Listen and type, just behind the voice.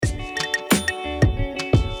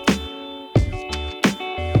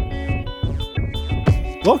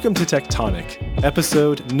Welcome to Tectonic,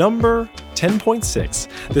 episode number 10.6.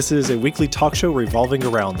 This is a weekly talk show revolving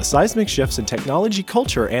around the seismic shifts in technology,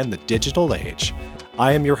 culture, and the digital age.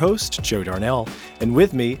 I am your host, Joe Darnell, and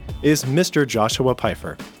with me is Mr. Joshua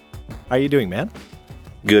Pfeiffer. How are you doing, man?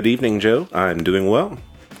 Good evening, Joe. I'm doing well.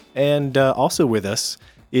 And also with us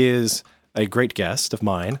is a great guest of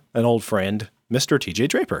mine, an old friend, Mr. TJ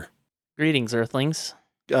Draper. Greetings, Earthlings.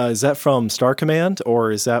 Is that from Star Command,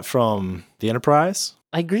 or is that from the Enterprise?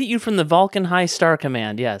 I greet you from the Vulcan High Star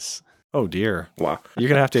Command, yes. Oh, dear. Wow. You're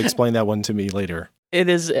going to have to explain that one to me later. It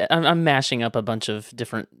is, I'm mashing up a bunch of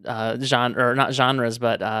different not genres,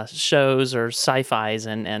 but shows or sci-fis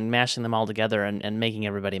and mashing them all together and making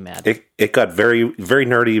everybody mad. It got very, very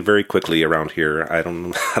nerdy very quickly around here. I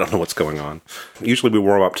don't know what's going on. Usually we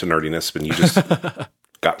warm up to nerdiness, but you just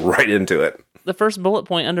got right into it. The first bullet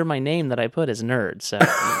point under my name that I put is nerd, so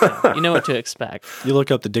you know what to expect. You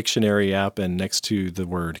look up the dictionary app, and next to the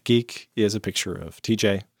word geek is a picture of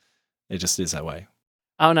TJ. It just is that way.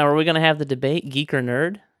 Oh, no, are we going to have the debate, geek or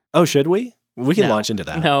nerd? Oh, should we? We can No. launch into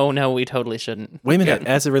that. No, we totally shouldn't. Wait a minute.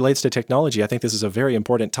 As it relates to technology, I think this is a very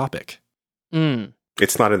important topic.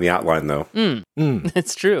 It's not in the outline, though.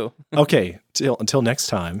 It's true. Okay, until next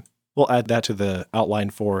time, we'll add that to the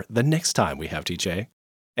outline for the next time we have TJ.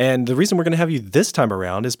 And the reason we're going to have you this time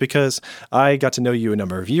around is because I got to know you a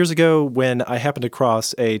number of years ago when I happened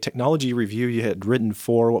across a technology review you had written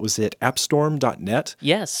for, what was it, appstorm.net?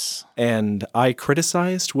 Yes. And I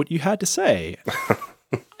criticized what you had to say.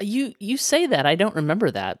 You say that. I don't remember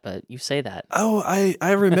that, but you say that. Oh,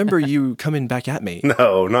 I remember you coming back at me.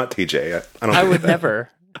 No, not TJ. I don't I do would that. never.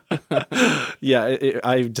 Yeah,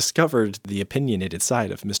 I discovered the opinionated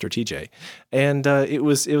side of Mr. TJ, and it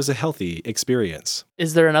was a healthy experience.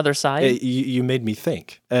 Is there another side? You made me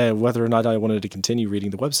think whether or not I wanted to continue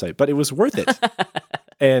reading the website, but it was worth it.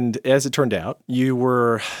 And as it turned out, you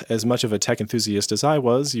were as much of a tech enthusiast as I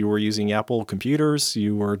was. You were using Apple computers,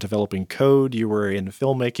 you were developing code, you were in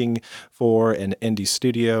filmmaking for an indie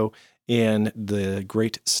studio in the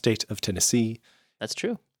great state of Tennessee. That's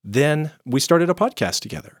true. Then we started a podcast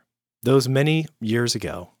together. Those many years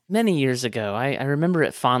ago. Many years ago. I remember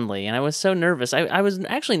it fondly, and I was so nervous. I was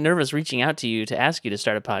actually nervous reaching out to you to ask you to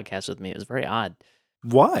start a podcast with me. It was very odd.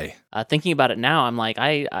 Why? Thinking about it now, I'm like,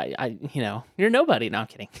 I you're nobody. No, I'm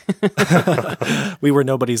kidding. We were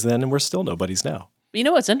nobodies then, and we're still nobodies now. You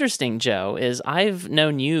know what's interesting, Joe, is I've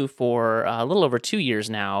known you for a little over 2 years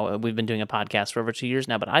now. We've been doing a podcast for over 2 years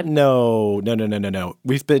now, but I've... No.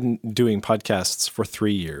 We've been doing podcasts for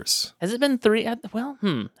 3 years. Has it been 3? Well,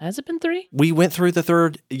 has it been 3? We went through the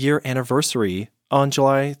 3rd year anniversary on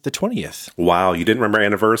July the 20th. Wow, you didn't remember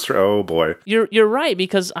anniversary? Oh, boy. You're right,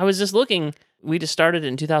 because I was just looking. We just started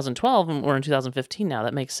in 2012, and we're in 2015 now.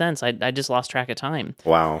 That makes sense. I just lost track of time.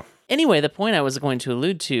 Wow. Anyway, the point I was going to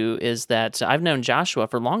allude to is that I've known Joshua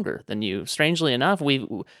for longer than you. Strangely enough,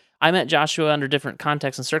 I met Joshua under different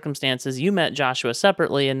contexts and circumstances. You met Joshua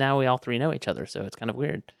separately, and now we all three know each other, so it's kind of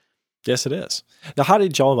weird. Yes, it is. Now, how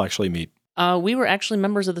did y'all actually meet? We were actually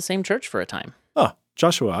members of the same church for a time. Oh,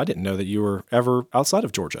 Joshua, I didn't know that you were ever outside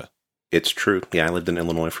of Georgia. It's true. Yeah, I lived in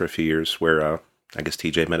Illinois for a few years where I guess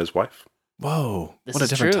TJ met his wife. Whoa, This what a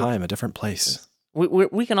is different true. time, a different place.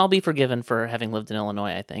 We can all be forgiven for having lived in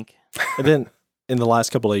Illinois, I think. And then in the last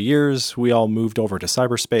couple of years, we all moved over to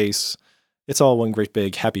cyberspace. It's all one great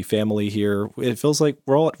big happy family here. It feels like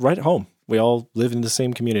we're all right at home. We all live in the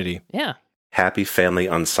same community. Yeah. Happy family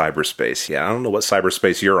on cyberspace. Yeah, I don't know what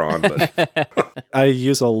cyberspace you're on, but I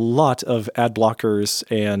use a lot of ad blockers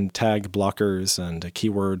and tag blockers and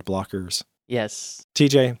keyword blockers. Yes.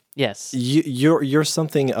 TJ, Yes. you're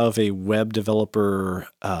something of a web developer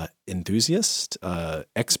enthusiast,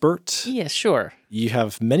 expert. Yeah, sure. You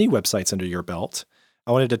have many websites under your belt.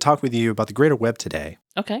 I wanted to talk with you about the greater web today,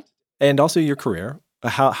 Okay. and also your career,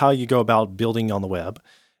 how you go about building on the web.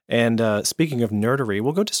 And speaking of nerdery,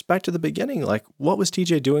 we'll go just back to the beginning. Like, what was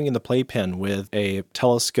TJ doing in the playpen with a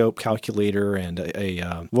telescope calculator and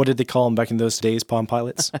a what did they call them back in those days, Palm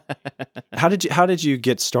Pilots? How did you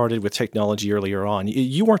get started with technology earlier on?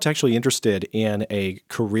 You weren't actually interested in a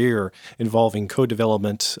career involving code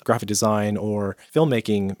development, graphic design, or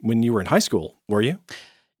filmmaking when you were in high school, were you?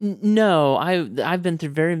 No, I've been through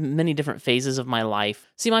very many different phases of my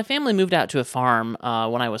life. See, my family moved out to a farm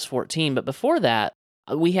when I was 14, but before that,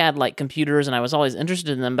 we had like computers and I was always interested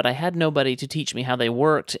in them, but I had nobody to teach me how they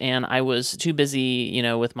worked, and I was too busy,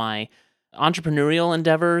 with my entrepreneurial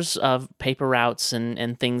endeavors of paper routes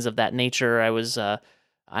and things of that nature.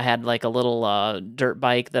 I had like a little dirt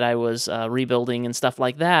bike that I was rebuilding and stuff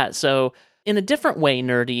like that. So in a different way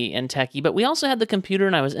nerdy and techie, but we also had the computer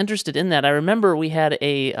and I was interested in that. I remember we had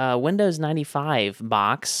a Windows 95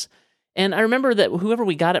 box, and I remember that whoever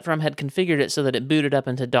we got it from had configured it so that it booted up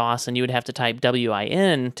into DOS and you would have to type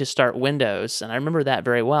WIN to start Windows, and I remember that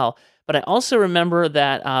very well. But I also remember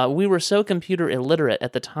that we were so computer illiterate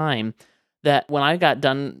at the time that when I got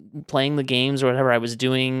done playing the games or whatever I was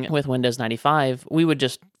doing with Windows 95, we would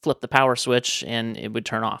just flip the power switch and it would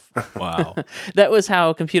turn off. Wow. That was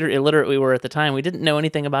how computer illiterate we were at the time. We didn't know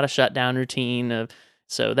anything about a shutdown routine.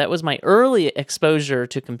 So that was my early exposure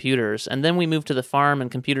to computers. And then we moved to the farm and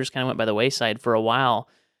computers kind of went by the wayside for a while.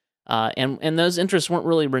 And those interests weren't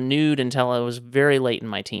really renewed until I was very late in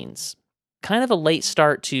my teens. Kind of a late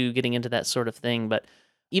start to getting into that sort of thing, but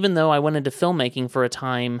even though I went into filmmaking for a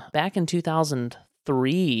time, back in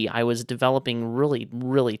 2003, I was developing really,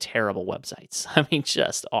 really terrible websites. I mean,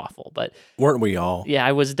 just awful. But weren't we all? Yeah,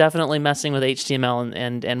 I was definitely messing with HTML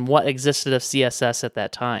and what existed of CSS at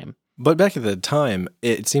that time. But back at the time,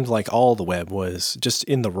 it seemed like all the web was just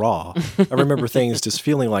in the raw. I remember things just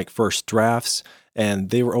feeling like first drafts, and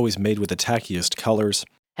they were always made with the tackiest colors.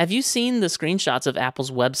 Have you seen the screenshots of Apple's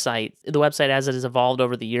website, the website as it has evolved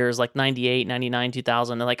over the years, like 98, 99,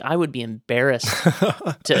 2000? Like, I would be embarrassed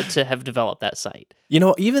to have developed that site. You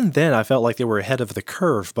know, even then, I felt like they were ahead of the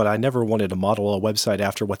curve, but I never wanted to model a website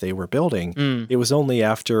after what they were building. It was only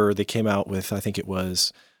after they came out with, I think it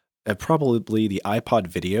was probably the iPod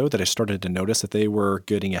video that I started to notice that they were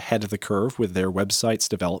getting ahead of the curve with their website's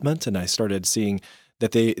development, and I started seeing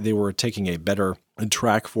that they were taking a better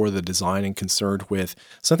track for the design and concerned with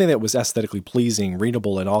something that was aesthetically pleasing,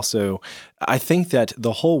 readable, and also I think that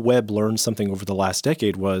the whole web learned something over the last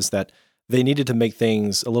decade was that they needed to make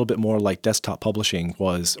things a little bit more like desktop publishing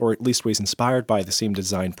was, or at least was inspired by the same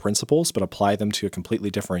design principles, but apply them to a completely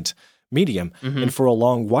different medium. And for a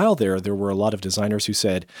long while there were a lot of designers who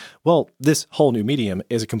said, well, this whole new medium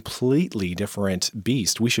is a completely different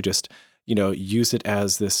beast. We should just use it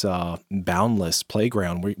as this boundless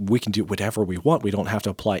playground where we can do whatever we want. We don't have to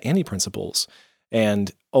apply any principles.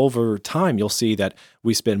 And over time, you'll see that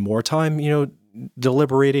we spend more time,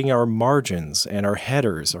 deliberating our margins and our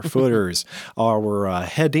headers, our footers, our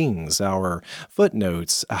headings, our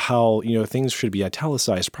footnotes, how, things should be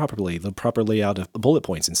italicized properly, the proper layout of bullet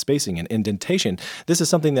points and spacing and indentation. This is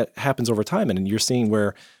something that happens over time. And you're seeing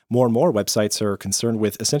where more and more websites are concerned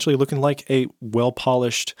with essentially looking like a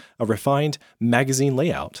well-polished, a refined magazine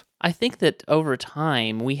layout. I think that over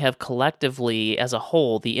time, we have collectively, as a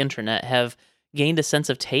whole, the internet, have gained a sense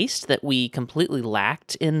of taste that we completely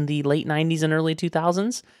lacked in the late 90s and early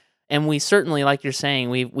 2000s. And we certainly, like you're saying,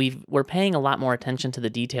 we're paying a lot more attention to the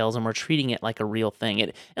details and we're treating it like a real thing.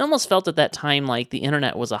 It almost felt at that time like the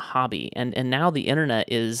internet was a hobby. And now the internet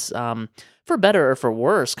is, for better or for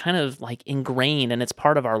worse, kind of like ingrained and it's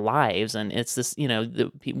part of our lives. And it's this,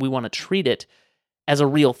 we want to treat it as a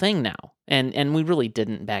real thing now. And we really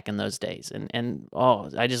didn't back in those days. And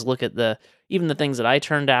I just look at even the things that I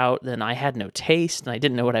turned out, then I had no taste and I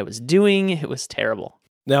didn't know what I was doing. It was terrible.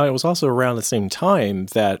 Now, it was also around the same time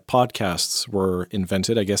that podcasts were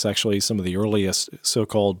invented. I guess actually some of the earliest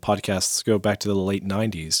so-called podcasts go back to the late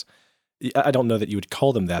 90s. I don't know that you would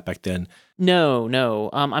call them that back then. No.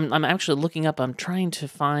 I'm actually looking up. I'm trying to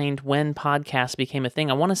find when podcasts became a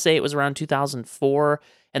thing. I want to say it was around 2004,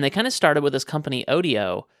 and they kind of started with this company,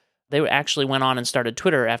 Odeo. They actually went on and started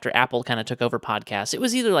Twitter after Apple kind of took over podcasts. It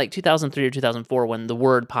was either like 2003 or 2004 when the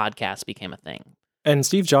word podcast became a thing. And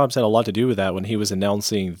Steve Jobs had a lot to do with that when he was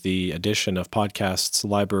announcing the addition of Podcasts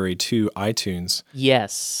Library to iTunes.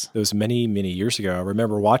 Yes. It was many, many years ago. I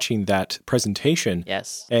remember watching that presentation.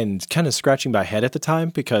 Yes. And kind of scratching my head at the time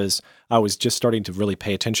because I was just starting to really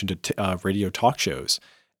pay attention to radio talk shows.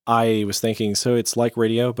 I was thinking, so it's like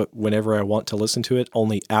radio, but whenever I want to listen to it,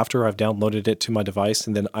 only after I've downloaded it to my device,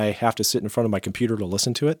 and then I have to sit in front of my computer to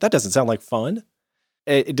listen to it. That doesn't sound like fun.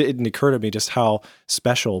 It didn't occur to me just how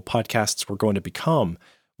special podcasts were going to become.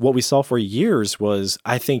 What we saw for years was,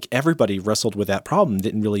 I think everybody wrestled with that problem,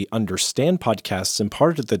 didn't really understand podcasts, and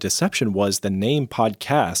part of the deception was the name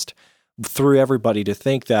podcast threw everybody to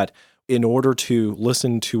think that in order to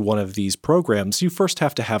listen to one of these programs, you first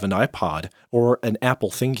have to have an iPod or an Apple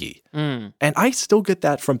thingy. And I still get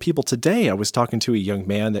that from people today. I was talking to a young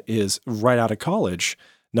man that is right out of college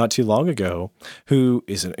not too long ago, who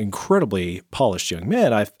is an incredibly polished young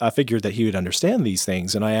man. I figured that he would understand these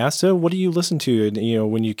things. And I asked, so what do you listen to,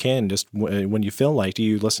 when you can, just when you feel like, do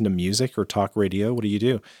you listen to music or talk radio? What do you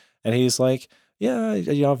do? And he's like, yeah,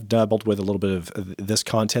 I've dabbled with a little bit of this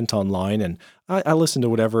content online, and I listen to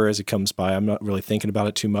whatever as it comes by. I'm not really thinking about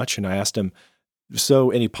it too much. And I asked him, so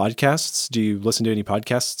any podcasts? Do you listen to any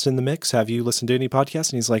podcasts in the mix? Have you listened to any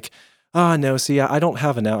podcasts? And he's like, No, see, I don't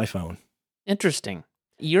have an iPhone. Interesting.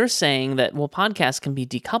 You're saying that, well, podcasts can be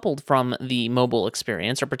decoupled from the mobile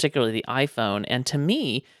experience, or particularly the iPhone. And to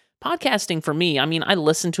me, podcasting for me, I mean, I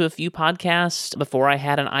listened to a few podcasts before I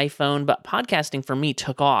had an iPhone, but podcasting for me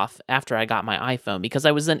took off after I got my iPhone because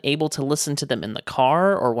I was then able to listen to them in the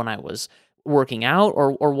car or when I was working out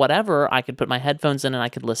or whatever. I could put my headphones in and I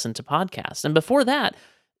could listen to podcasts. And before that,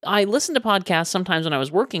 I listen to podcasts sometimes when I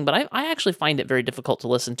was working, but I actually find it very difficult to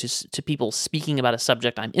listen to people speaking about a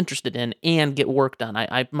subject I'm interested in and get work done.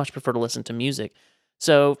 I much prefer to listen to music.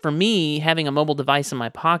 So for me, having a mobile device in my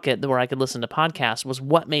pocket where I could listen to podcasts was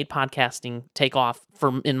what made podcasting take off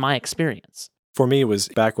in my experience. For me, it was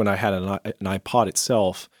back when I had an iPod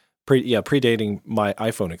itself, predating my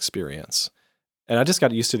iPhone experience. And I just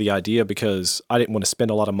got used to the idea because I didn't want to spend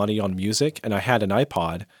a lot of money on music, and I had an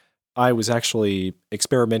iPod. I was actually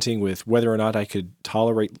experimenting with whether or not I could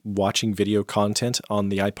tolerate watching video content on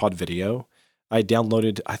the iPod video. I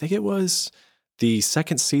downloaded, I think it was the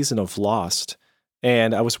second season of Lost,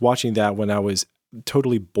 and I was watching that when I was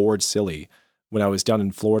totally bored silly when I was down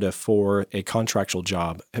in Florida for a contractual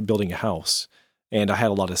job building a house, and I had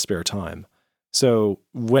a lot of spare time. So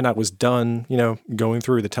when I was done, going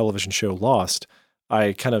through the television show Lost,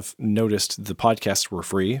 I kind of noticed the podcasts were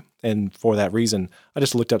free, and for that reason, I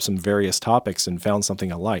just looked up some various topics and found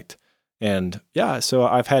something I liked. And yeah, so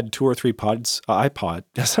I've had 2 or 3 podcasts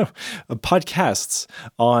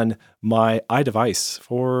on my iDevice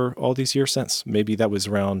for all these years since. Maybe that was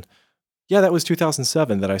that was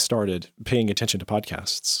 2007 that I started paying attention to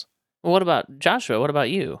podcasts. Well, what about Joshua? What about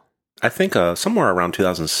you? I think somewhere around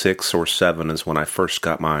 2006 or 7 is when I first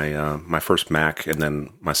got my my first Mac and then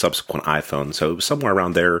my subsequent iPhone. So it was somewhere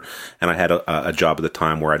around there, and I had a job at the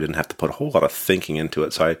time where I didn't have to put a whole lot of thinking into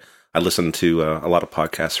it. So I listened to a lot of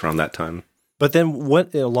podcasts around that time. But then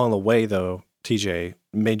what along the way, though, TJ,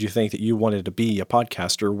 made you think that you wanted to be a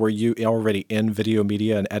podcaster? Were you already in video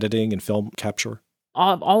media and editing and film capture?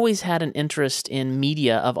 I've always had an interest in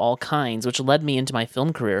media of all kinds, which led me into my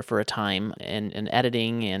film career for a time and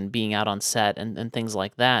editing and being out on set and things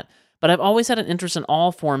like that. But I've always had an interest in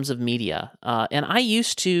all forms of media. And I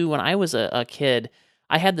used to, when I was a kid,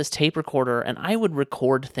 I had this tape recorder and I would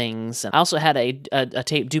record things. And I also had a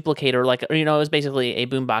tape duplicator, it was basically a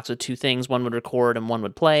boombox with 2 things. One would record and one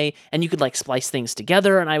would play. And you could splice things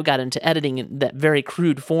together. And I got into editing in that very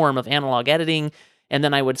crude form of analog editing. And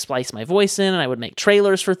then I would splice my voice in, and I would make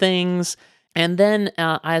trailers for things. And then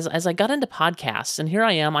as I got into podcasts, and here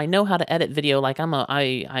I am, I know how to edit video.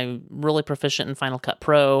 I'm really proficient in Final Cut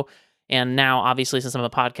Pro, and now obviously since I'm a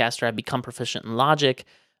podcaster, I've become proficient in Logic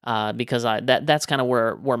because that's kind of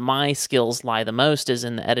where my skills lie the most, is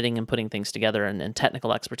in the editing and putting things together and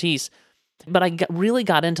technical expertise. But I really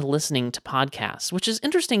got into listening to podcasts, which is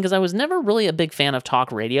interesting because I was never really a big fan of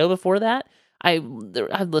talk radio before that. I'd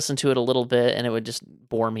listen to it a little bit and it would just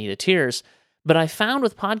bore me to tears. But I found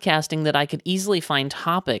with podcasting that I could easily find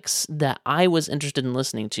topics that I was interested in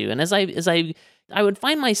listening to. And as I would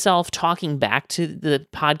find myself talking back to the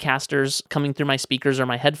podcasters coming through my speakers or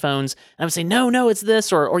my headphones, and I would say, no, it's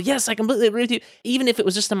this, or yes, I completely agree with you. Even if it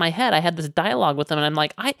was just in my head, I had this dialogue with them, and I'm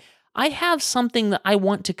like, I have something that I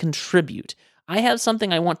want to contribute. I have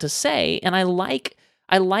something I want to say, and I like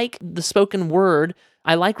the spoken word.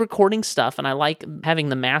 I like recording stuff, and I like having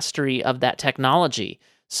the mastery of that technology.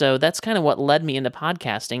 So that's kind of what led me into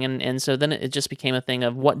podcasting. And so then it just became a thing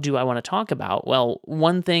of, what do I want to talk about? Well,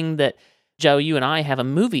 one thing that, Joe, you and I have a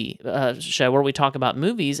movie show where we talk about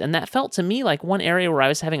movies, and that felt to me like one area where I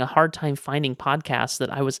was having a hard time finding podcasts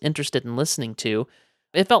that I was interested in listening to.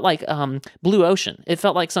 It felt like Blue Ocean. It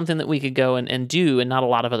felt like something that we could go and do, and not a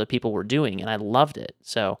lot of other people were doing, and I loved it.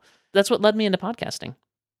 So that's what led me into podcasting.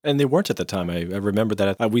 And they weren't at the time. I remember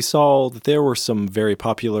that. We saw that there were some very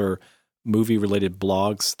popular movie-related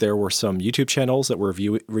blogs. There were some YouTube channels that were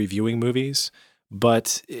reviewing movies,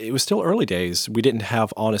 but it was still early days. We didn't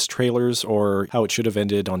have honest trailers or how it should have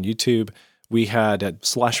ended on YouTube. We had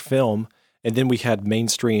 /film, and then we had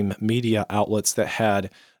mainstream media outlets that had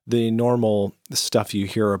the normal stuff you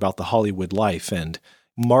hear about the Hollywood life and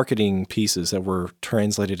marketing pieces that were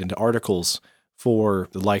translated into articles for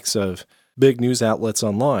the likes of big news outlets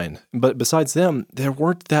online. But besides them, there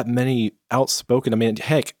weren't that many outspoken. I mean,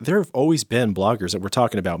 heck, there have always been bloggers that were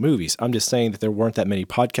talking about movies. I'm just saying that there weren't that many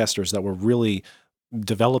podcasters that were really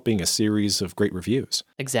developing a series of great reviews.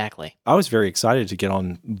 Exactly. I was very excited to get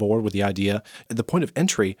on board with the idea. The point of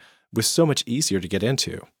entry was so much easier to get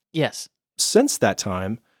into. Yes. Since that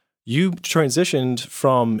time, you transitioned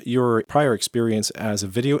from your prior experience as a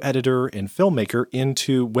video editor and filmmaker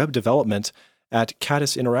into web development at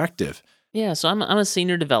Caddis Interactive. Yeah, so I'm a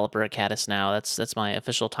senior developer at Caddis now. That's my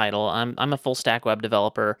official title. I'm a full stack web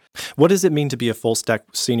developer. What does it mean to be a full stack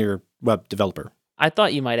senior web developer? I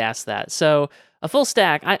thought you might ask that. So a full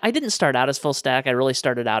stack, I didn't start out as full stack. I really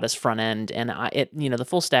started out as front end, and the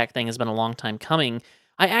full stack thing has been a long time coming.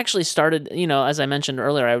 I actually started, as I mentioned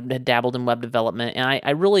earlier, I had dabbled in web development, and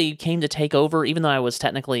I really came to take over, even though I was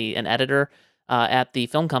technically an editor at the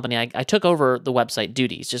film company. I took over the website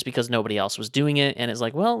duties just because nobody else was doing it, and it's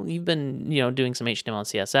like, well, you've been, doing some HTML and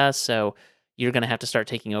CSS, so you're going to have to start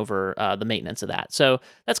taking over the maintenance of that. So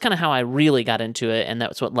that's kind of how I really got into it, and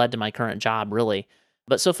that's what led to my current job, really.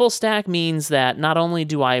 But so full stack means that not only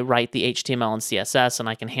do I write the HTML and CSS and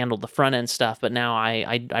I can handle the front end stuff, but now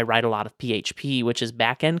I write a lot of PHP, which is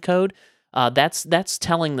back end code. That's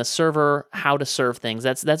telling the server how to serve things.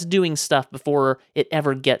 That's doing stuff before it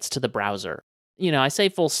ever gets to the browser. I say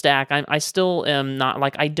full stack. I still am not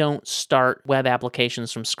like, I don't start web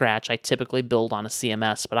applications from scratch. I typically build on a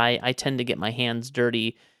CMS, but I tend to get my hands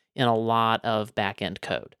dirty in a lot of back end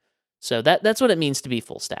code. So that's what it means to be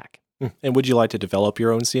full stack. And would you like to develop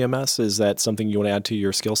your own CMS? Is that something you want to add to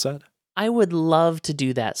your skill set? I would love to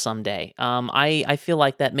do that someday. I feel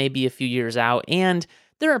like that may be a few years out, and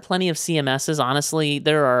there are plenty of CMSs. Honestly,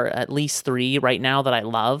 there are at least 3 right now that I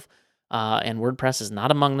love, and WordPress is not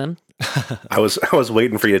among them. I was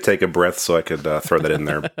waiting for you to take a breath so I could throw that in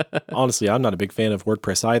there. Honestly, I'm not a big fan of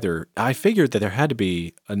WordPress either. I figured that there had to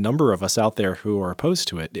be a number of us out there who are opposed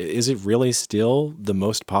to it. Is it really still the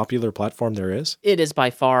most popular platform there is? It is by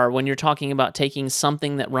far. When you're talking about taking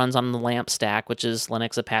something that runs on the LAMP stack, which is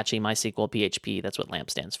Linux, Apache, MySQL, PHP, that's what LAMP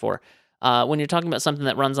stands for. When you're talking about something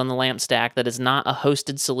that runs on the LAMP stack that is not a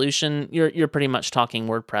hosted solution, you're pretty much talking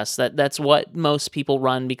WordPress. That's what most people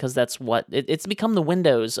run because that's what it's become the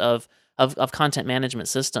Windows of content management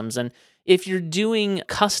systems. And if you're doing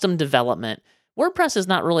custom development, WordPress is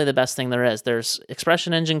not really the best thing there is. There's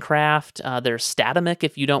Expression Engine Craft, there's Statamic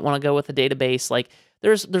if you don't want to go with a database. Like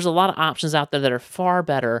there's a lot of options out there that are far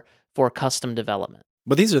better for custom development.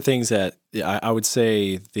 But these are things that I would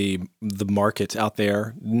say the market out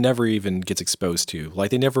there never even gets exposed to. Like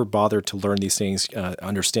they never bother to learn these things,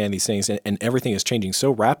 understand these things, and everything is changing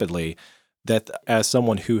so rapidly that as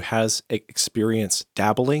someone who has experience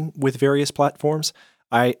dabbling with various platforms,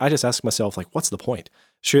 I just ask myself, like, what's the point?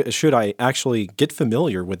 Should I actually get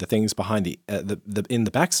familiar with the things behind the in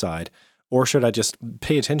the backside, or should I just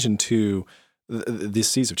pay attention to these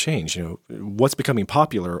seas of change? What's becoming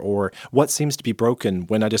popular, or what seems to be broken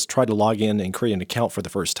when I just try to log in and create an account for the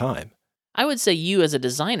first time? I would say you as a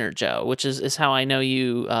designer, Joe, which is how I know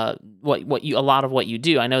you, what you, a lot of what you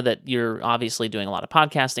do. I know that you're obviously doing a lot of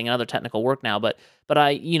podcasting and other technical work now, but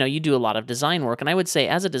you do a lot of design work. And I would say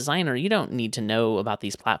as a designer, you don't need to know about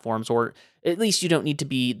these platforms, or at least you don't need to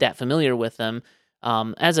be that familiar with them.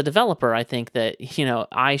 As a developer, I think that,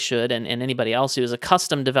 I should, and anybody else who is a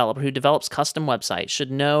custom developer who develops custom websites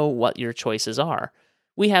should know what your choices are.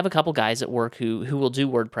 We have a couple guys at work who will do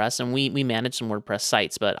WordPress, and we manage some WordPress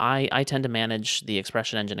sites, but I tend to manage the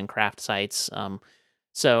Expression Engine and Craft sites.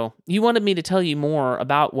 So you wanted me to tell you more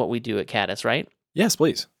about what we do at Caddis, right? Yes,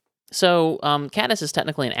 please. So Caddis is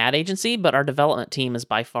technically an ad agency, but our development team is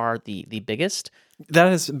by far the biggest. That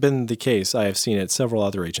has been the case. I have seen it at several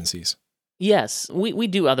other agencies. Yes, we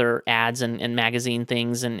do other ads and magazine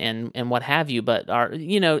things and what have you, but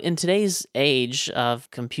in today's age of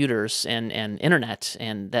computers and internet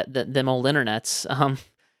and them old internets,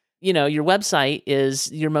 your website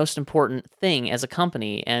is your most important thing as a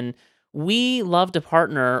company, and we love to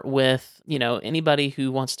partner with anybody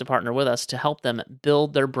who wants to partner with us to help them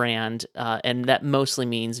build their brand, and that mostly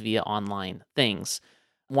means via online things.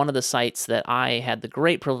 One of the sites that I had the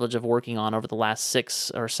great privilege of working on over the last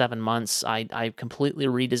 6 or 7 months, I completely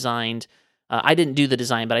redesigned. I didn't do the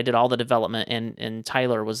design, but I did all the development, and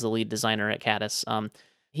Tyler was the lead designer at Caddis.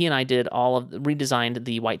 He and I did redesigned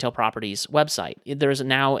the Whitetail Properties website. There's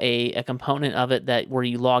now a component of it where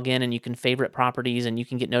you log in and you can favorite properties and you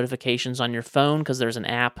can get notifications on your phone because there's an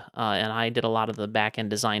app, and I did a lot of the back-end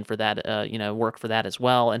design for that, work for that as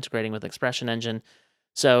well, integrating with Expression Engine.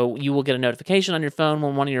 So you will get a notification on your phone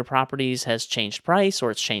when one of your properties has changed price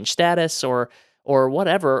or it's changed status or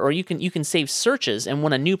whatever, or you can save searches, and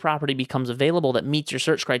when a new property becomes available that meets your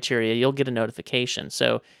search criteria, you'll get a notification.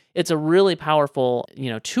 So it's a really powerful,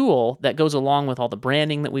 tool that goes along with all the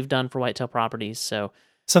branding that we've done for Whitetail Properties. So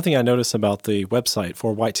something I noticed about the website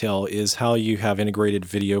for Whitetail is how you have integrated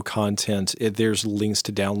video content. There's links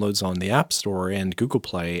to downloads on the App Store and Google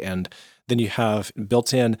Play, and then you have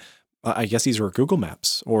built in I guess these are Google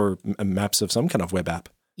Maps or maps of some kind of web app.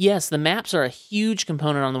 Yes, the maps are a huge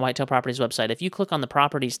component on the Whitetail Properties website. If you click on the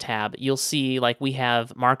Properties tab, you'll see like we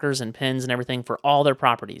have markers and pins and everything for all their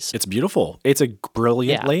properties. It's beautiful. It's a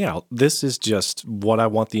brilliant Yeah. layout. This is just what I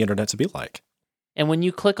want the internet to be like. And when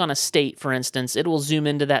you click on a state, for instance, it will zoom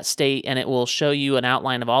into that state and it will show you an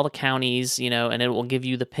outline of all the counties, and it will give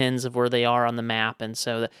you the pins of where they are on the map. And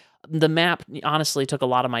so the map honestly took a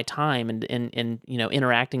lot of my time in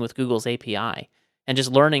interacting with Google's API and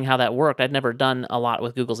just learning how that worked. I'd never done a lot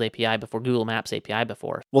with Google's API before, Google Maps API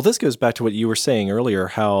before. Well, this goes back to what you were saying earlier,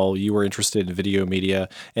 how you were interested in video media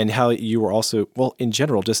and how you were also, well, in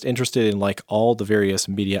general, just interested in like all the various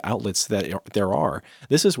media outlets that there are.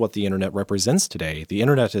 This is what the internet represents today. The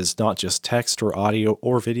internet is not just text or audio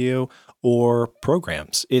or video or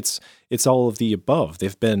programs. It's all of the above.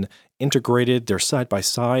 They've been integrated, they're side by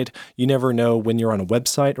side. You never know when you're on a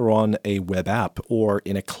website or on a web app or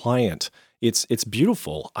in a client. It's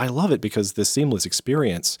beautiful. I love it because the seamless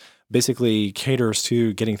experience basically caters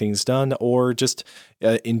to getting things done or just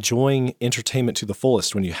enjoying entertainment to the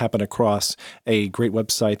fullest when you happen across a great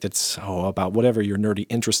website that's about whatever your nerdy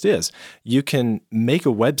interest is. You can make a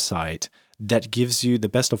website that gives you the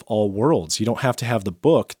best of all worlds. You don't have to have the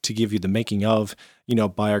book to give you the making of,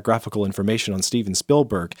 biographical information on Steven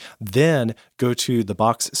Spielberg, then go to the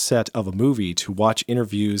box set of a movie to watch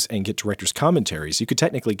interviews and get director's commentaries. You could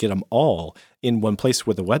technically get them all in one place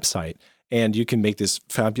with a website, and you can make this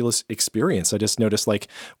fabulous experience. I just noticed, like,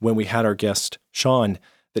 when we had our guest, Sean,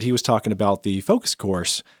 that he was talking about the focus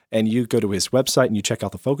course, and you go to his website and you check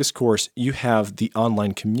out the focus course, you have the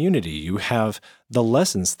online community, you have the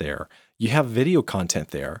lessons there, you have video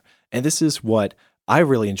content there. And this is what I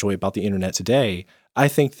really enjoy about the internet today. I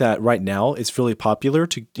think that right now it's really popular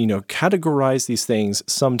to, categorize these things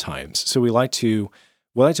sometimes. So we like to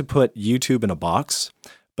put YouTube in a box,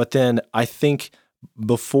 but then I think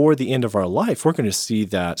before the end of our life, we're going to see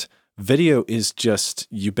that video is just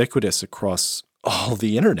ubiquitous across all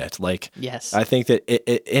the internet. Like, yes, I think that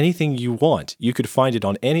anything you want, you could find it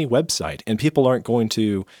on any website, and people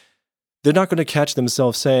they're not going to catch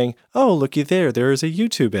themselves saying, "Oh, looky there is a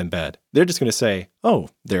YouTube embed." They're just going to say, "Oh,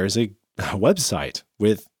 there's a website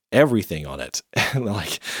with everything on it."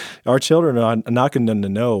 Like, our children are not going to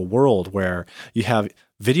know a world where you have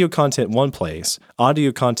video content in one place,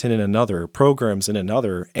 audio content in another, programs in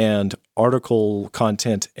another, and article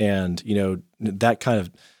content and, that kind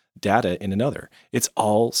of data in another. It's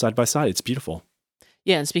all side by side. It's beautiful.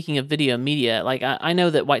 Yeah, and speaking of video media, like I know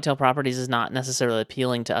that Whitetail Properties is not necessarily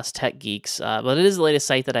appealing to us tech geeks, but it is the latest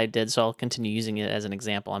site that I did, so I'll continue using it as an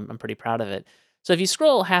example. I'm pretty proud of it. So if you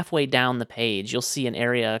scroll halfway down the page, you'll see an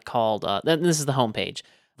area called, this is the homepage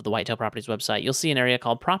of the Whitetail Properties website, you'll see an area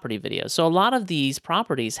called property videos. So a lot of these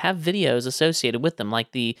properties have videos associated with them,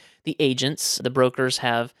 like the agents, the brokers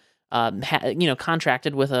have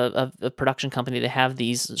contracted with a production company to have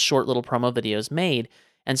these short little promo videos made.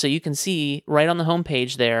 And so you can see right on the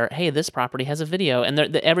homepage there, hey, this property has a video. And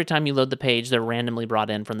every time you load the page, they're randomly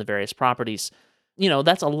brought in from the various properties.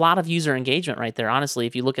 That's a lot of user engagement right there. Honestly,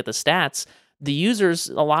 if you look at the stats, the users,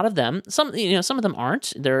 a lot of them, some of them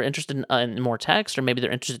aren't. They're interested in more text, or maybe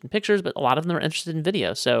they're interested in pictures, but a lot of them are interested in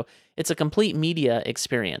video. So it's a complete media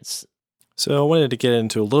experience. So I wanted to get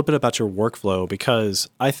into a little bit about your workflow, because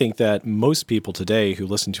I think that most people today who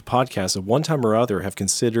listen to podcasts at one time or other have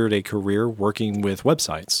considered a career working with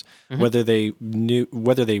websites, whether they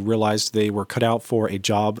realized they were cut out for a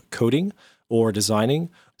job coding or designing.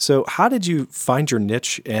 So how did you find your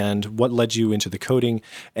niche, and what led you into the coding,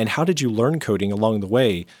 and how did you learn coding along the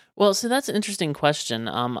way? Well, so that's an interesting question.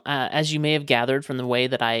 As you may have gathered from the way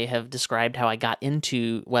that I have described how I got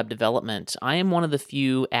into web development, I am one of the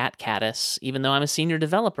few at Caddis, even though I'm a senior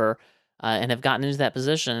developer and have gotten into that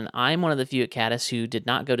position, I'm one of the few at Caddis who did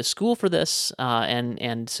not go to school for this.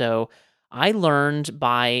 And so I learned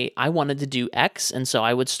I wanted to do X, and so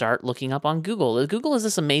I would start looking up on Google. Google is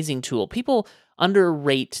this amazing tool. People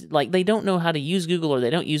underrate, like, they don't know how to use Google, or they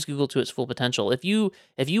don't use Google to its full potential. If you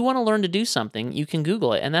want to learn to do something, you can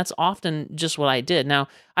Google it, and that's often just what I did. Now,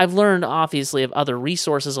 I've learned obviously of other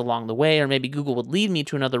resources along the way, or maybe Google would lead me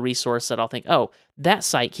to another resource that I'll think, oh, that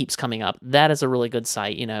site keeps coming up. That is a really good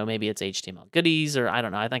site. Maybe it's HTML Goodies, or I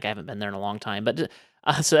don't know. I think I haven't been there in a long time, but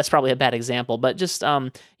so that's probably a bad example. But just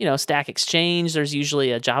Stack Exchange, there's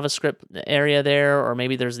usually a JavaScript area there, or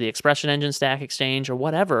maybe there's the Expression Engine Stack Exchange, or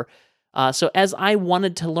whatever. So as I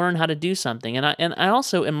wanted to learn how to do something, and I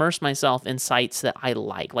also immerse myself in sites that I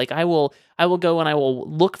like. Like I will go and I will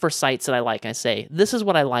look for sites that I like. I say, this is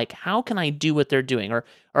what I like. How can I do what they're doing? Or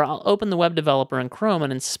I'll open the web developer in Chrome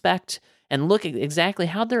and inspect and look at exactly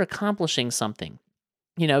how they're accomplishing something.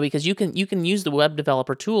 Because you can use the web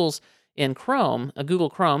developer tools in Chrome, Google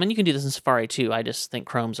Chrome, and you can do this in Safari too. I just think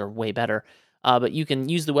Chromes are way better. But you can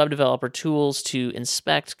use the web developer tools to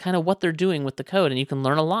inspect kind of what they're doing with the code, and you can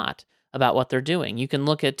learn a lot about what they're doing. You can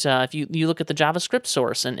look at, if you look at the JavaScript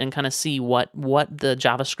source and kind of see what the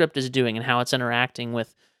JavaScript is doing and how it's interacting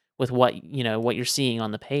with what, what you're seeing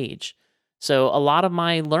on the page. So a lot of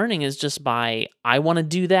my learning is just by, I want to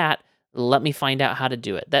do that, let me find out how to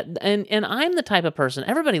do it. And I'm the type of person,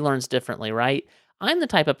 everybody learns differently, right? I'm the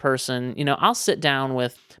type of person, I'll sit down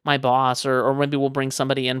with my boss or maybe we'll bring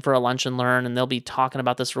somebody in for a lunch and learn and they'll be talking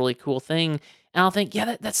about this really cool thing. And I'll think,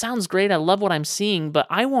 yeah, that sounds great. I love what I'm seeing, but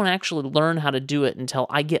I won't actually learn how to do it until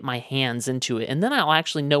I get my hands into it. And then I'll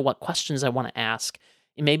actually know what questions I want to ask.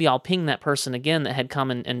 And maybe I'll ping that person again that had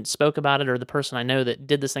come and spoke about it, or the person I know that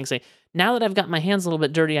did this thing, say, now that I've got my hands a little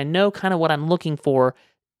bit dirty, I know kind of what I'm looking for.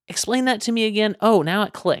 Explain that to me again. Oh, now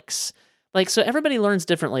it clicks. So everybody learns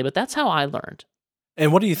differently, but that's how I learned.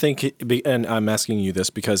 And what do you think, and I'm asking you this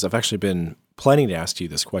because I've actually been planning to ask you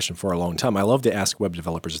this question for a long time. I love to ask web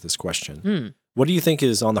developers this question. What do you think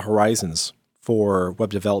is on the horizons for web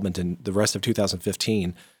development in the rest of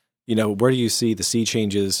 2015? Where do you see the sea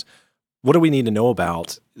changes? What do we need to know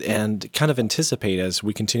about and kind of anticipate as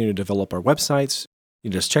we continue to develop our websites?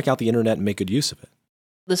 Just check out the internet and make good use of it.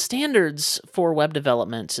 The standards for web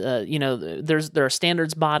development, there are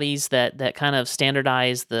standards bodies that kind of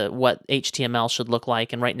standardize what HTML should look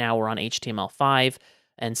like, and right now we're on HTML5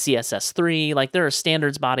 and CSS3. There are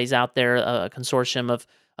standards bodies out there, a consortium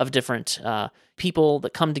of different people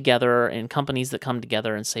that come together and companies that come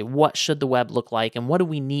together and say, what should the web look like, and what do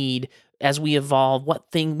we need as we evolve?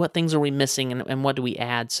 What things are we missing, and what do we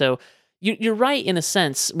add? So you're right in a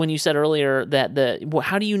sense when you said earlier that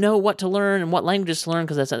how do you know what to learn and what languages to learn,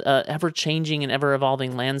 because that's an ever-changing and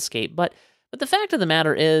ever-evolving landscape. But the fact of the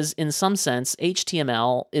matter is, in some sense,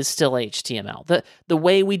 HTML is still HTML. The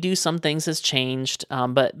way we do some things has changed,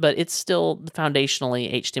 but it's still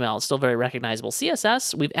foundationally HTML. It's still very recognizable.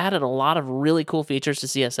 CSS, we've added a lot of really cool features to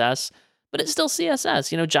CSS, but it's still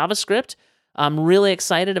CSS. JavaScript, I'm really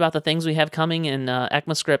excited about the things we have coming in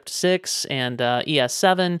ECMAScript 6 and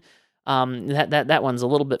ES7. That one's a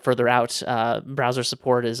little bit further out. Browser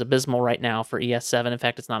support is abysmal right now for ES7. In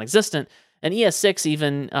fact, it's non-existent. And ES6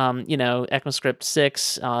 even, ECMAScript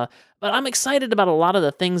 6. But I'm excited about a lot of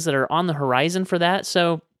the things that are on the horizon for that.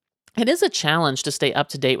 So it is a challenge to stay up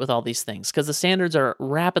to date with all these things because the standards are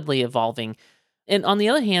rapidly evolving. And on the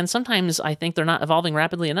other hand, sometimes I think they're not evolving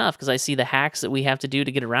rapidly enough because I see the hacks that we have to do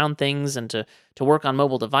to get around things and to work on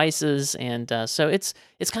mobile devices. And so it's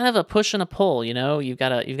kind of a push and a pull. You've got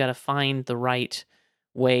to find the right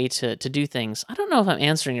way to do things. I don't know if I'm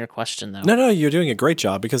answering your question though. No, you're doing a great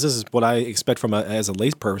job, because this is what I expect from as a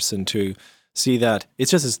layperson, to see that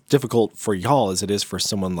it's just as difficult for y'all as it is for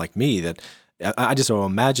someone like me. That I just don't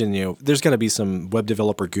imagine, there's got to be some web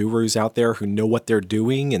developer gurus out there who know what they're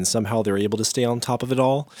doing and somehow they're able to stay on top of it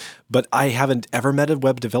all. But I haven't ever met a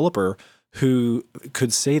web developer who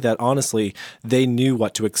could say that honestly they knew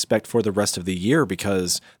what to expect for the rest of the year,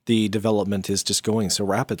 because the development is just going so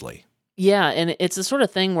rapidly. Yeah, and it's the sort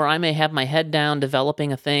of thing where I may have my head down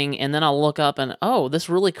developing a thing, and then I'll look up and, oh, this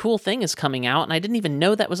really cool thing is coming out, and I didn't even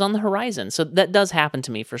know that was on the horizon. So that does happen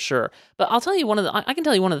to me for sure. But I'll tell you I can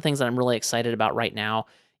tell you one of the things that I'm really excited about right now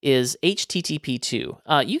is HTTP 2.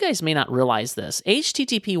 You guys may not realize this.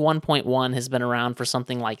 HTTP 1.1 has been around for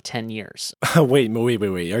something like 10 years. Wait.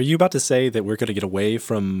 Are you about to say that we're going to get away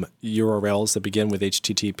from URLs that begin with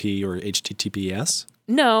HTTP or HTTPS?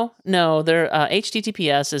 No.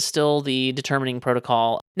 HTTPS is still the determining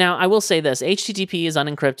protocol. Now, I will say this. HTTP is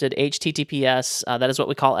unencrypted. HTTPS, that is what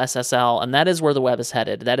we call SSL, and that is where the web is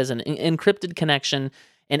headed. That is an encrypted connection.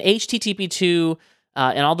 And HTTP2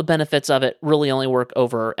 and all the benefits of it really only work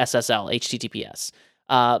over SSL, HTTPS.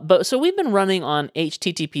 So we've been running on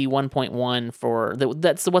HTTP 1.1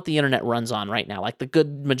 that's what the internet runs on right now. Like the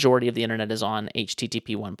good majority of the internet is on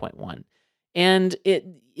HTTP 1.1. And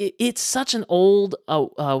it's such an old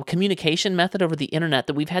communication method over the internet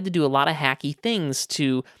that we've had to do a lot of hacky things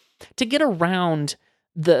to get around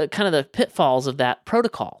the kind of the pitfalls of that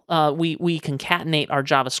protocol. We concatenate our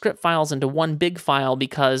JavaScript files into one big file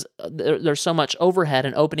because there's so much overhead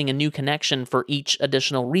in opening a new connection for each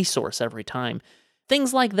additional resource every time.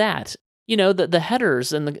 Things like that. The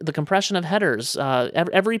headers and the compression of headers,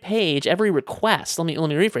 every page, every request, let me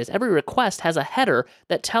rephrase, every request has a header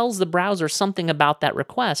that tells the browser something about that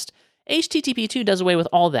request. HTTP2 does away with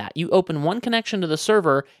all that. You open one connection to the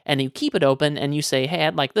server and you keep it open and you say, hey,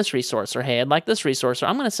 I'd like this resource, or hey, I'd like this resource, or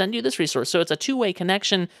I'm going to send you this resource. So it's a two-way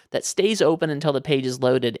connection that stays open until the page is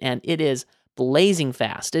loaded, and it is blazing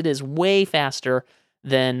fast. It is way faster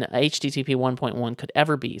than HTTP 1.1 could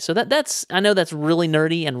ever be. So that's I know that's really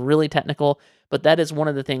nerdy and really technical, but that is one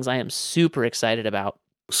of the things I am super excited about.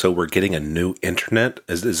 So we're getting a new internet?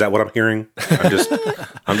 Is that what I'm hearing?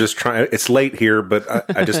 I'm just trying. It's late here, but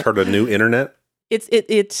I just heard a new internet. It's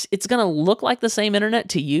going to look like the same internet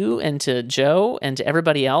to you and to Joe and to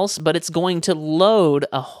everybody else, but it's going to load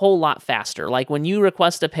a whole lot faster. Like when you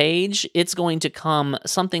request a page, it's going to come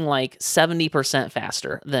something like 70%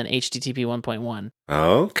 faster than HTTP 1.1.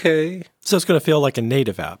 Okay. So it's going to feel like a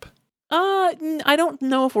native app. I don't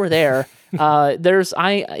know if we're there.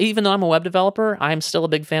 Even though I'm a web developer, I'm still a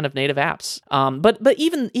big fan of native apps. But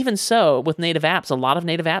even so, with native apps, a lot of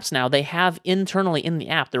native apps now, they have internally in the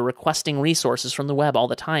app, they're requesting resources from the web all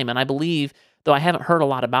the time. And I believe, though I haven't heard a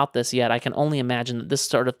lot about this yet, I can only imagine that this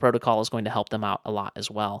sort of protocol is going to help them out a lot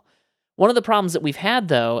as well. One of the problems that we've had,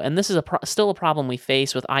 though, and this is still a problem we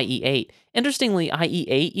face with IE8, interestingly,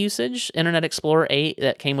 IE8 usage, Internet Explorer 8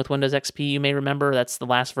 that came with Windows XP, you may remember, that's the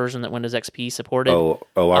last version that Windows XP supported.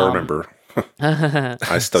 I remember.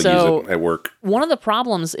 I still use it at work. One of the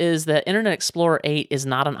problems is that Internet Explorer 8 is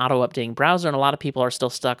not an auto-updating browser, and a lot of people are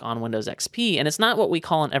still stuck on Windows XP, and it's not what we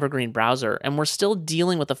call an evergreen browser, and we're still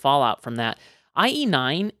dealing with the fallout from that.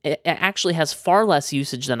 IE9 it actually has far less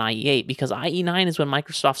usage than IE8 because IE9 is when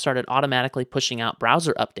Microsoft started automatically pushing out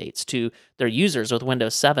browser updates to their users with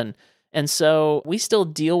Windows 7. And so we still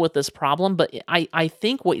deal with this problem, but I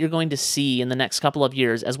think what you're going to see in the next couple of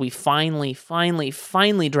years as we finally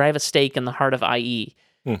drive a stake in the heart of IE8,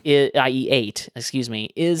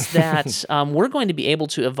 is that we're going to be able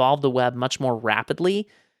to evolve the web much more rapidly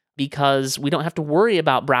because we don't have to worry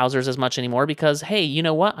about browsers as much anymore because, hey, you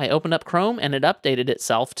know what? I opened up Chrome and it updated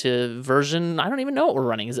itself to version, I don't even know what we're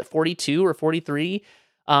running. Is it 42 or 43?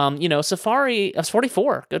 Safari,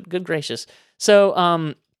 44. Good gracious.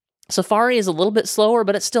 So, Safari is a little bit slower,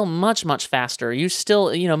 but it's still much, much faster. You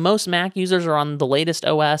still, most Mac users are on the latest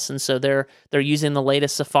OS, and so they're using the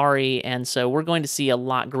latest Safari, and so we're going to see a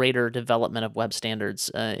lot greater development of web standards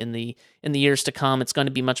in the years to come. It's going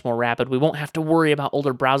to be much more rapid. We won't have to worry about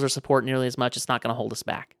older browser support nearly as much. It's not going to hold us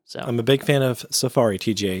back. So I'm a big fan of Safari,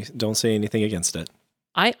 TJ. Don't say anything against it.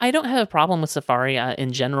 I don't have a problem with Safari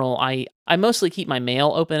in general. I mostly keep my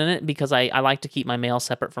mail open in it because I like to keep my mail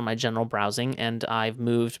separate from my general browsing, and I've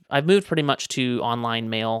moved pretty much to online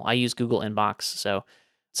mail. I use Google Inbox, so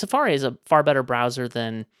Safari is a far better browser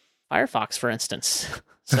than Firefox, for instance.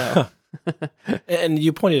 So, and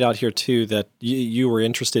you pointed out here too that you were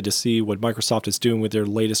interested to see what Microsoft is doing with their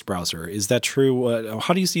latest browser. Is that true?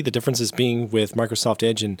 How do you see the differences being with Microsoft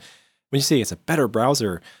Edge? And when you say it's a better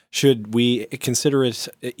browser, should we consider it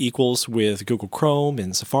equals with Google Chrome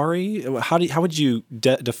and Safari? How would you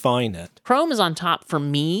define it? Chrome is on top for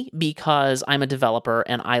me because I'm a developer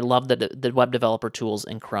and I love the web developer tools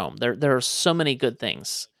in Chrome. There are so many good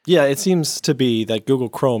things. Yeah, it seems to be that Google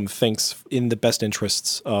Chrome thinks in the best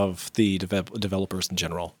interests of the developers in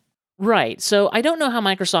general. Right. So I don't know how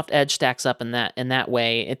Microsoft Edge stacks up in that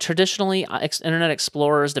way. Traditionally, Internet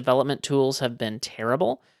Explorer's development tools have been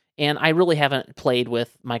terrible. And I really haven't played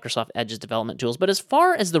with Microsoft Edge's development tools. But as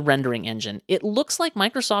far as the rendering engine, it looks like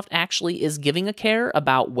Microsoft actually is giving a care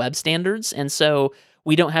about web standards. And so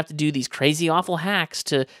we don't have to do these crazy, awful hacks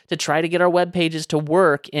to try to get our web pages to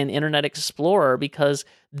work in Internet Explorer because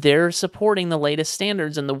they're supporting the latest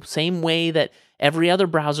standards in the same way that every other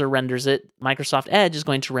browser renders it. Microsoft Edge is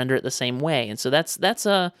going to render it the same way. And so that's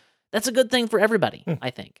a good thing for everybody,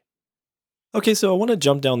 I think. Okay, so I want to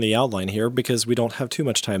jump down the outline here because we don't have too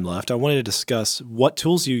much time left. I wanted to discuss what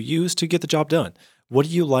tools you use to get the job done. What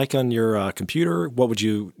do you like on your computer? What would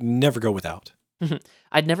you never go without?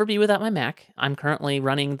 I'd never be without my Mac. I'm currently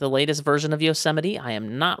running the latest version of Yosemite. I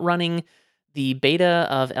am not running the beta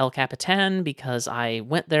of El Capitan because I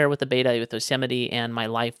went there with the beta with Yosemite and my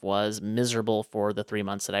life was miserable for the 3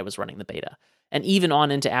 months that I was running the beta. And even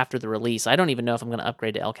on into after the release. I don't even know if I'm going to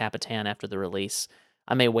upgrade to El Capitan after the release.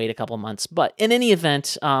 I may wait a couple months, but in any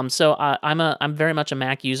event, I'm very much a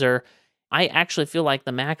Mac user. I actually feel like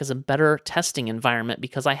the Mac is a better testing environment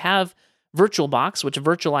because I have VirtualBox, which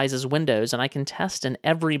virtualizes Windows, and I can test in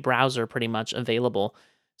every browser pretty much available.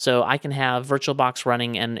 So I can have VirtualBox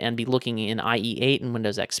running and be looking in IE8 and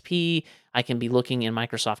Windows XP. I can be looking in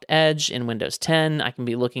Microsoft Edge in Windows 10. I can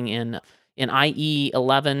be looking in IE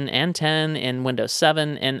 11 and 10 and Windows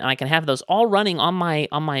 7, and I can have those all running on my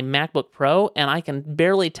MacBook Pro, and I can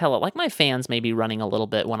barely tell it. Like my fans may be running a little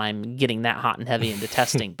bit when I'm getting that hot and heavy into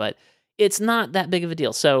testing, but it's not that big of a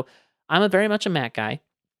deal. So I'm very much a Mac guy.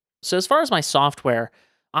 So as far as my software,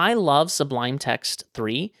 I love Sublime Text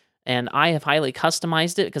 3. And I have highly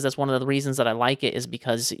customized it because that's one of the reasons that I like it, is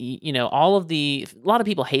because, a lot of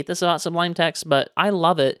people hate this about Sublime Text, but I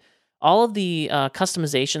love it. All of the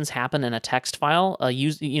customizations happen in a text file.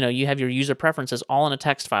 You have your user preferences all in a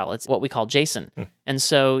text file. It's what we call JSON. And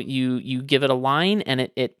so you give it a line and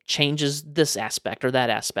it changes this aspect or that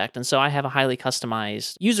aspect. And so I have a highly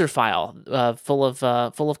customized user file full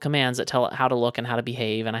of commands that tell it how to look and how to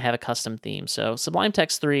behave, and I have a custom theme. So Sublime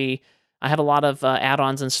Text 3, I have a lot of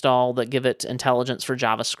add-ons installed that give it intelligence for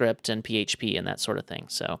JavaScript and PHP and that sort of thing.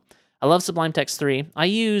 So I love Sublime Text 3. I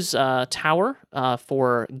use Tower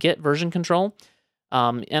for Git version control.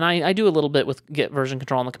 And I do a little bit with Git version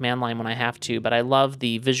control on the command line when I have to, but I love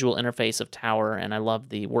the visual interface of Tower, and I love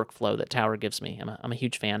the workflow that Tower gives me. I'm a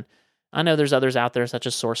huge fan. I know there's others out there, such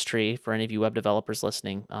as SourceTree, for any of you web developers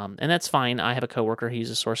listening. And that's fine. I have a coworker who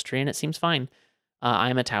uses SourceTree, and it seems fine.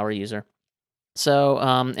 I'm a Tower user. So,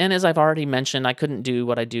 and as I've already mentioned, I couldn't do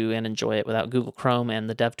what I do and enjoy it without Google Chrome and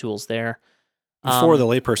the dev tools there. For the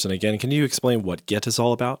layperson again, can you explain what Git is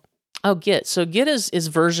all about? Oh, Git. So Git is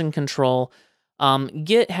version control.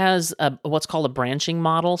 Git has what's called a branching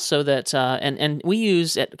model, so that and we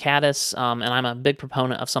use at Caddis, and I'm a big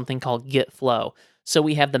proponent of something called Git flow. So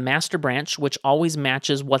we have the master branch, which always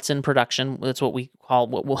matches what's in production. That's what we call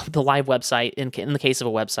the live website in the case of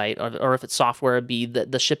a website, or if it's software, it'd be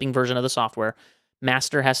the shipping version of the software.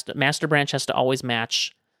 Master branch has to always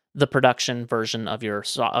match the production version of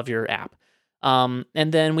your app. And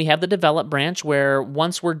then we have the develop branch, where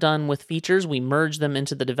once we're done with features, we merge them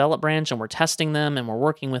into the develop branch and we're testing them and we're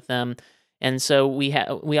working with them. And so we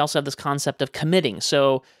also have this concept of committing.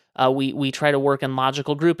 So we try to work in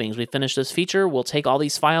logical groupings. We finish this feature, we'll take all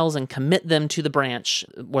these files and commit them to the branch,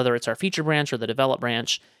 whether it's our feature branch or the develop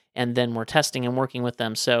branch, and then we're testing and working with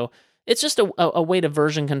them. So it's just a way to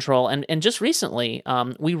version control. And just recently,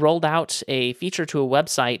 we rolled out a feature to a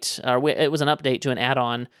website. It was an update to an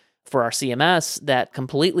add-on for our CMS that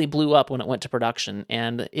completely blew up when it went to production.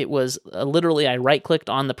 And it was literally, I right-clicked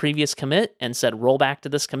on the previous commit and said, roll back to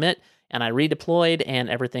this commit, and I redeployed, and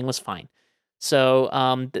everything was fine. So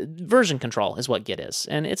version control is what Git is.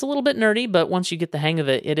 And it's a little bit nerdy, but once you get the hang of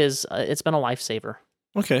it, it's been a lifesaver.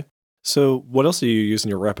 Okay. So what else do you use in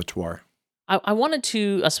your repertoire? I wanted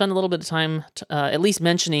to spend a little bit of time at least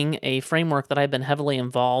mentioning a framework that I've been heavily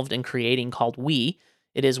involved in creating called We.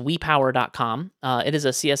 It is wepower.com. It is a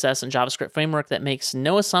CSS and JavaScript framework that makes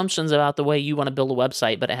no assumptions about the way you want to build a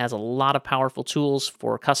website, but it has a lot of powerful tools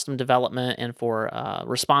for custom development and for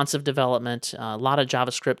responsive development, a lot of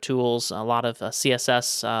JavaScript tools, a lot of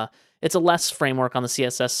CSS. It's a less framework on the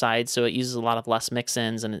CSS side, so it uses a lot of less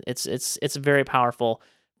mix-ins, and it's very powerful.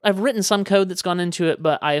 I've written some code that's gone into it,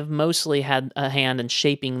 but I've mostly had a hand in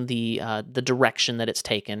shaping the direction that it's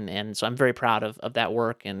taken, and so I'm very proud of that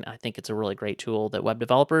work, and I think it's a really great tool that web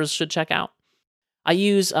developers should check out. I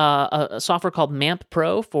use a software called MAMP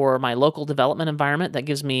Pro for my local development environment that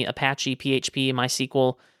gives me Apache, PHP,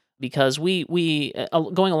 MySQL, because we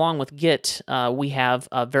going along with Git, we have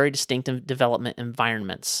very distinctive development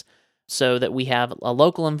environments. So that we have a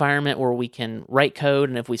local environment where we can write code,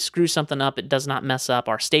 and if we screw something up, it does not mess up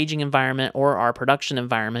our staging environment or our production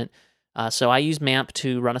environment. So I use MAMP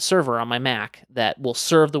to run a server on my Mac that will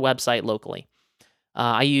serve the website locally.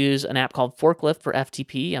 I use an app called Forklift for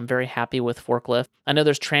FTP. I'm very happy with Forklift. I know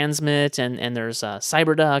there's Transmit and there's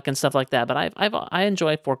CyberDuck and stuff like that, but I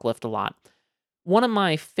enjoy Forklift a lot. One of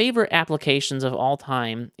my favorite applications of all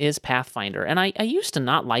time is Pathfinder, and I used to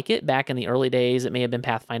not like it back in the early days. It may have been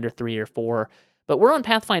Pathfinder 3 or 4, but we're on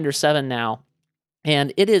Pathfinder 7 now,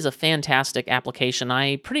 and it is a fantastic application.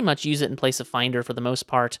 I pretty much use it in place of Finder for the most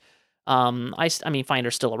part. I mean,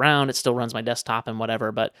 Finder's still around. It still runs my desktop and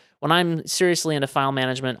whatever, but when I'm seriously into file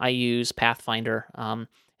management, I use Pathfinder.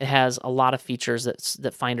 It has a lot of features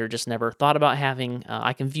that Finder just never thought about having.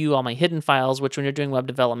 I can view all my hidden files, which when you're doing web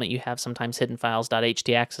development, you have sometimes hidden files,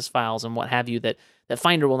 .htaccess files, and what have you that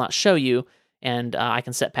Finder will not show you, and I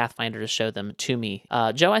can set Pathfinder to show them to me.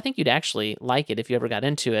 Joe, I think you'd actually like it if you ever got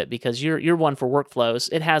into it, because you're one for workflows.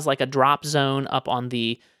 It has like a drop zone up on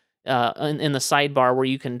the in the sidebar where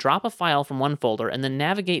you can drop a file from one folder and then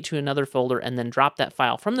navigate to another folder and then drop that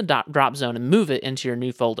file from the drop zone and move it into your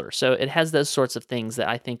new folder. So it has those sorts of things that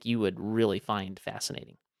I think you would really find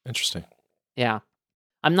fascinating. Interesting. Yeah.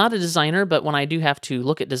 I'm not a designer, but when I do have to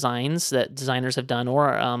look at designs that designers have done,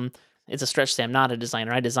 or it's a stretch to say I'm not a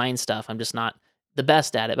designer. I design stuff. I'm just not the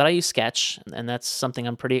best at it, but I use Sketch, and that's something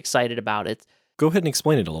I'm pretty excited about. Go ahead and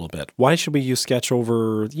explain it a little bit. Why should we use Sketch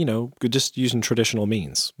over, just using traditional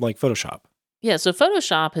means like Photoshop? Yeah, so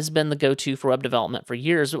Photoshop has been the go-to for web development for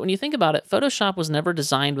years, but when you think about it, Photoshop was never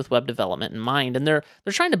designed with web development in mind, and they're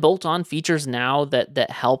trying to bolt on features now that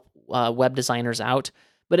help web designers out,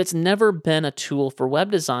 but it's never been a tool for web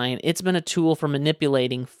design. It's been a tool for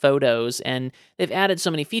manipulating photos, and they've added so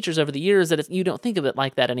many features over the years that you don't think of it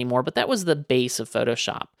like that anymore, but that was the base of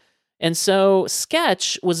Photoshop. And so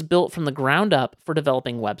Sketch was built from the ground up for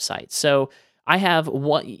developing websites. So I have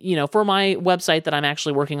one, for my website that I'm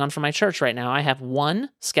actually working on for my church right now, I have one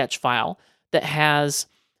Sketch file that has,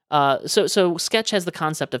 so Sketch has the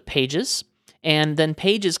concept of pages, and then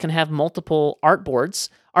pages can have multiple artboards.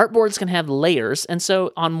 Artboards can have layers, and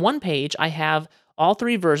so on one page, I have all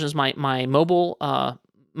three versions. My mobile,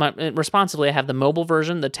 responsibly, I have the mobile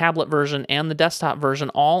version, the tablet version, and the desktop version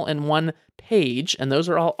all in one page, and those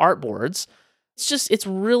are all artboards.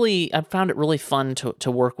 I've found it really fun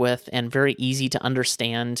to work with and very easy to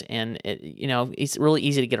understand, and it's really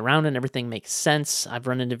easy to get around and everything makes sense. I've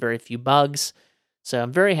run into very few bugs, so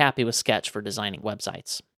I'm very happy with Sketch for designing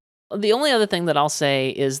websites. The only other thing that I'll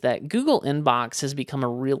say is that Google Inbox has become a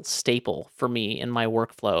real staple for me in my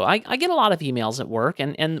workflow. I get a lot of emails at work,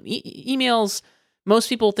 and emails, most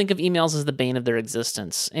people think of emails as the bane of their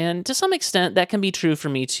existence, and to some extent that can be true for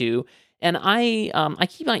me too. And I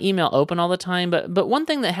keep my email open all the time, but one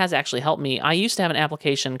thing that has actually helped me, I used to have an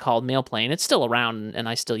application called MailPlane. It's still around, and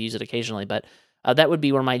I still use it occasionally, but that would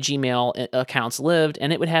be where my Gmail accounts lived,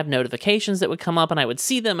 and it would have notifications that would come up, and I would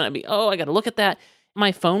see them, and I'd be, I got to look at that.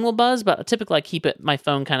 My phone will buzz, but typically I keep my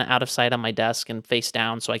phone kind of out of sight on my desk and face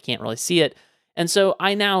down, so I can't really see it. And so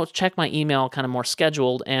I now check my email kind of more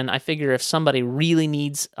scheduled, and I figure if somebody really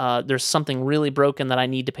needs, there's something really broken that I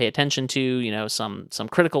need to pay attention to, some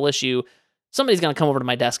critical issue, somebody's going to come over to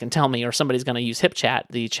my desk and tell me, or somebody's going to use HipChat,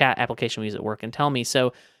 the chat application we use at work, and tell me.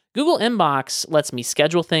 So Google Inbox lets me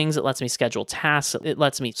schedule things, it lets me schedule tasks, it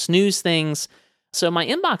lets me snooze things. So my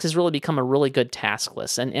inbox has really become a really good task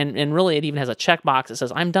list, and really it even has a checkbox that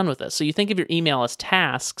says, I'm done with this. So you think of your email as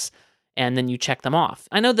tasks, and then you check them off.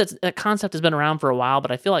 I know that concept has been around for a while,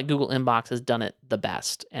 but I feel like Google Inbox has done it the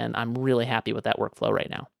best, and I'm really happy with that workflow right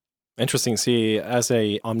now. Interesting. See, as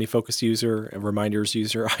a OmniFocus user, a reminders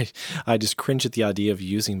user, I just cringe at the idea of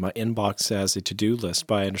using my inbox as a to-do list,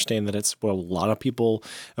 but I understand that it's what a lot of people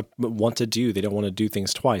want to do. They don't want to do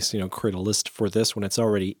things twice, create a list for this when it's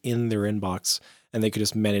already in their inbox, and they could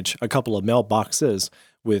just manage a couple of mailboxes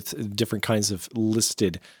with different kinds of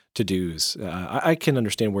listed to-dos. I can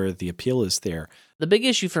understand where the appeal is there. The big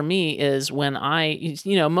issue for me is when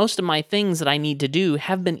most of my things that I need to do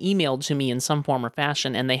have been emailed to me in some form or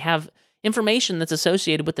fashion, and they have information that's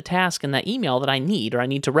associated with the task in that email that I need or I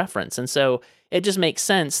need to reference. And so it just makes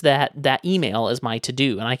sense that that email is my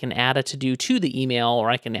to-do, and I can add a to-do to the email,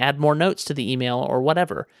 or I can add more notes to the email or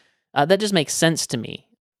whatever. That just makes sense to me.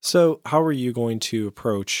 So how are you going to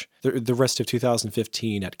approach the rest of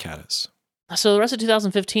 2015 at Caddis? So the rest of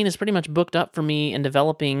 2015 is pretty much booked up for me in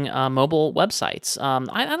developing mobile websites.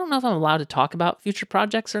 I don't know if I'm allowed to talk about future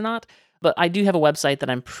projects or not, but I do have a website that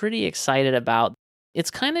I'm pretty excited about. It's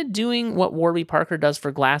kind of doing what Warby Parker does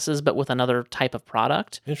for glasses, but with another type of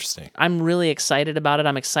product. Interesting. I'm really excited about it.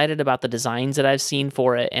 I'm excited about the designs that I've seen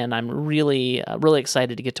for it, and I'm really, really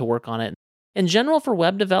excited to get to work on it. In general, for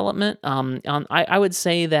web development, I would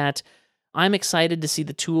say that I'm excited to see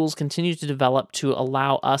the tools continue to develop to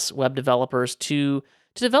allow us web developers to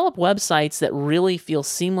develop websites that really feel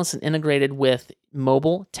seamless and integrated with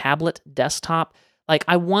mobile, tablet, desktop. Like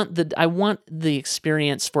I want the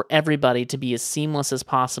experience for everybody to be as seamless as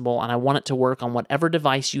possible, and I want it to work on whatever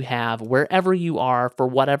device you have, wherever you are, for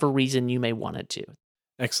whatever reason you may want it to.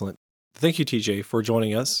 Excellent. Thank you, TJ, for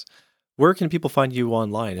joining us. Where can people find you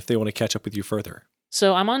online if they want to catch up with you further?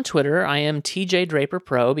 So I'm on Twitter. I am TJ Draper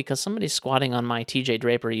Pro because somebody's squatting on my TJ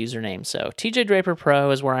Draper username. So TJ Draper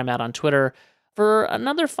Pro is where I'm at on Twitter. For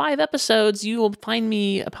another 5 episodes, you will find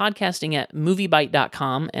me podcasting at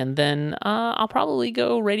MovieBite.com, and then I'll probably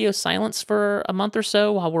go radio silence for a month or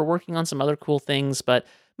so while we're working on some other cool things. But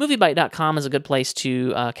MovieBite.com is a good place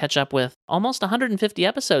to catch up with almost 150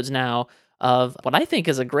 episodes now of what I think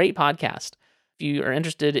is a great podcast. If you are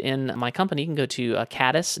interested in my company, you can go to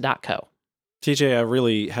caddis.co. TJ, I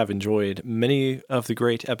really have enjoyed many of the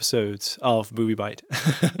great episodes of MovieBite.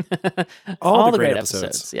 All the great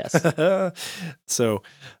episodes, yes. So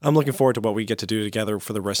I'm looking forward to what we get to do together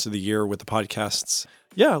for the rest of the year with the podcasts.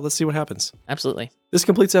 Yeah, let's see what happens. Absolutely. This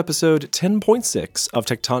completes episode 10.6 of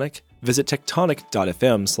Tectonic. Visit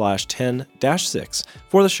tectonic.fm/10-6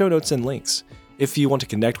 for the show notes and links. If you want to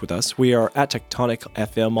connect with us, we are at Tectonic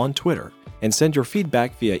FM on Twitter, and send your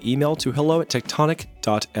feedback via email to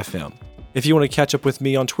hello@tectonic.fm. If you want to catch up with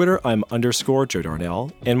me on Twitter, I'm _Joe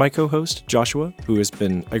Darnell, and my co-host, Joshua, who has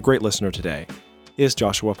been a great listener today. is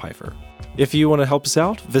Joshua Pfeiffer. If you want to help us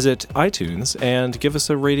out, visit iTunes and give us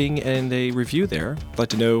a rating and a review there. I'd like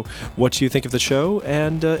to know what you think of the show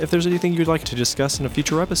and if there's anything you'd like to discuss in a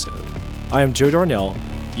future episode. I am Joe Darnell.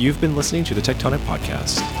 You've been listening to the Tectonic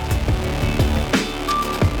Podcast.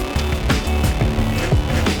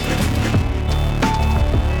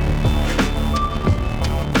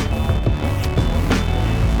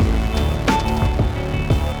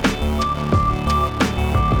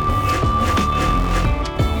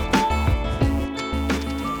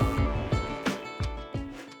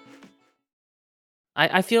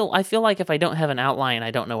 I feel like if I don't have an outline,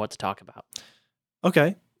 I don't know what to talk about.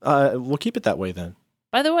 Okay. We'll keep it that way then.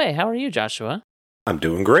 By the way, how are you, Joshua? I'm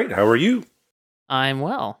doing great. How are you? I'm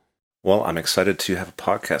well. Well, I'm excited to have a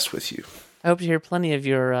podcast with you. I hope to hear plenty of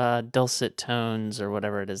your dulcet tones or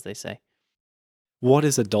whatever it is they say. What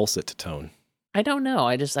is a dulcet tone? I don't know.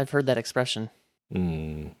 I've heard that expression.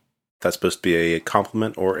 That's supposed to be a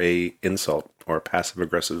compliment or a insult or a passive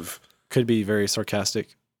aggressive. Could be very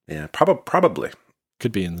sarcastic. Yeah, probably.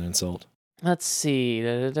 Could be an insult. Let's see.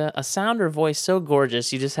 A sound or voice so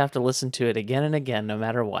gorgeous you just have to listen to it again and again, no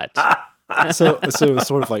matter what. So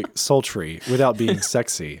sort of like sultry without being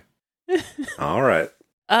sexy. All right.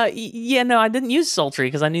 Yeah, no, I didn't use sultry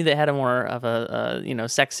because I knew they had a more of a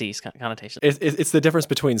sexy connotation. It's the difference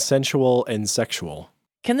between sensual and sexual.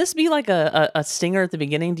 Can this be like a stinger at the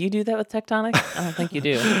beginning? Do you do that with Tectonic? I don't think you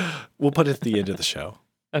do. We'll put it at the end of the show.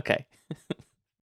 Okay.